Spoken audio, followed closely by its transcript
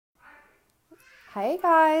Hey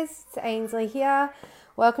guys, it's Ainsley here.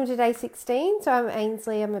 Welcome to day 16. So I'm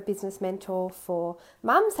Ainsley, I'm a business mentor for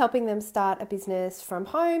mums, helping them start a business from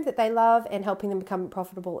home that they love and helping them become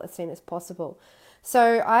profitable as soon as possible.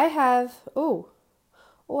 So I have,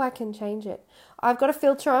 I can change it. I've got a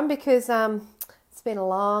filter on because it's been a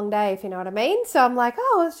long day, if you know what I mean. So I'm like,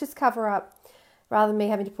 let's just cover up rather than me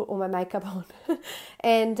having to put all my makeup on.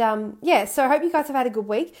 And so I hope you guys have had a good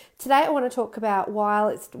week. Today I want to talk about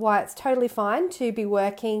why it's totally fine to be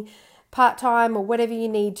working part-time or whatever you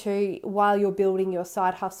need to while you're building your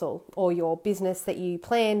side hustle or your business that you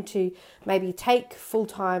plan to maybe take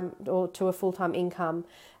full-time or to a full-time income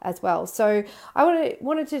as well. So I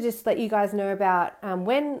wanted to just let you guys know about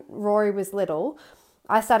when Rory was little.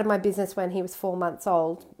 I started my business when he was 4 months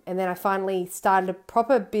old, and then I finally started a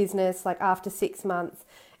proper business like after 6 months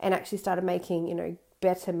and actually started making,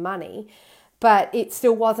 better money. But it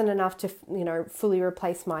still wasn't enough to, fully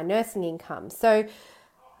replace my nursing income. So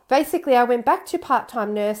basically I went back to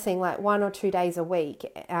part-time nursing like 1 or 2 days a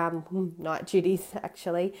week, night duties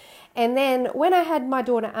actually. And then when I had my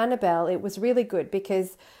daughter Annabelle, it was really good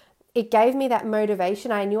because it gave me that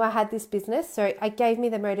motivation. I knew I had this business, so it gave me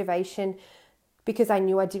the motivation because I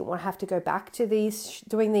knew I didn't want to have to go back to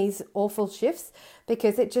doing these awful shifts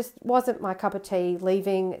because it just wasn't my cup of tea,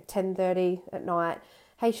 leaving at 10:30 at night.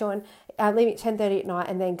 Hey, Sean, leaving at 10:30 at night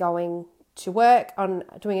and then going to work on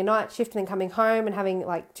doing a night shift and then coming home and having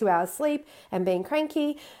like 2 hours sleep and being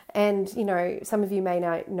cranky. And, some of you may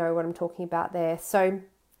know what I'm talking about there. So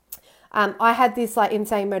I had this like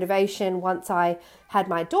insane motivation once I had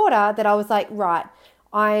my daughter that I was like, right,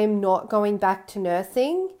 I'm not going back to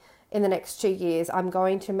nursing in the next 2 years. I'm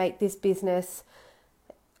going to make this business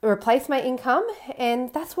replace my income.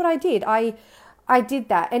 And that's what I did. I did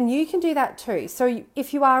that. And you can do that too. So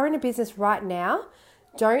if you are in a business right now,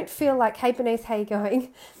 don't feel like, hey Bernice, how you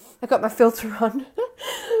going? I got my filter on.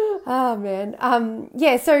 Oh man.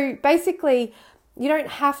 So basically you don't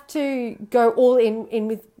have to go all in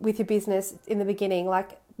with your business in the beginning.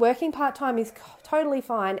 Like working part-time is totally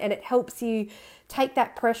fine and it helps you take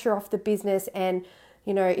that pressure off the business. And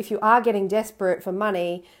if you are getting desperate for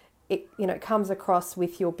money, it comes across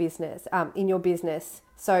with your business, in your business.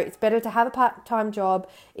 So it's better to have a part-time job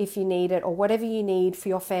if you need it or whatever you need for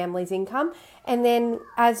your family's income. And then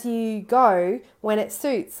as you go, when it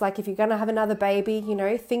suits, like if you're going to have another baby,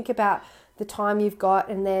 think about the time you've got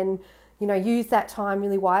and then, use that time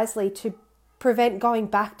really wisely to prevent going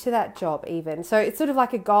back to that job even. So it's sort of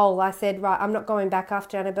like a goal. I said, right, I'm not going back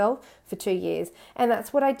after Annabelle for 2 years. And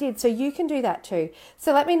that's what I did. So you can do that too.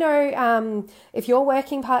 So let me know if you're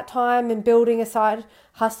working part-time and building a side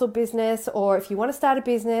hustle business, or if you want to start a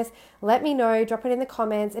business, let me know, drop it in the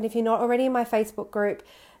comments. And if you're not already in my Facebook group,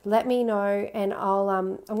 let me know and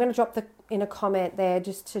I'm going to drop in a comment there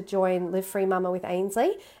just to join Live Free Mama with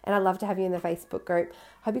Ainsley. And I'd love to have you in the Facebook group.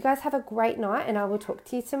 Hope you guys have a great night and I will talk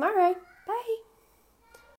to you tomorrow. Bye.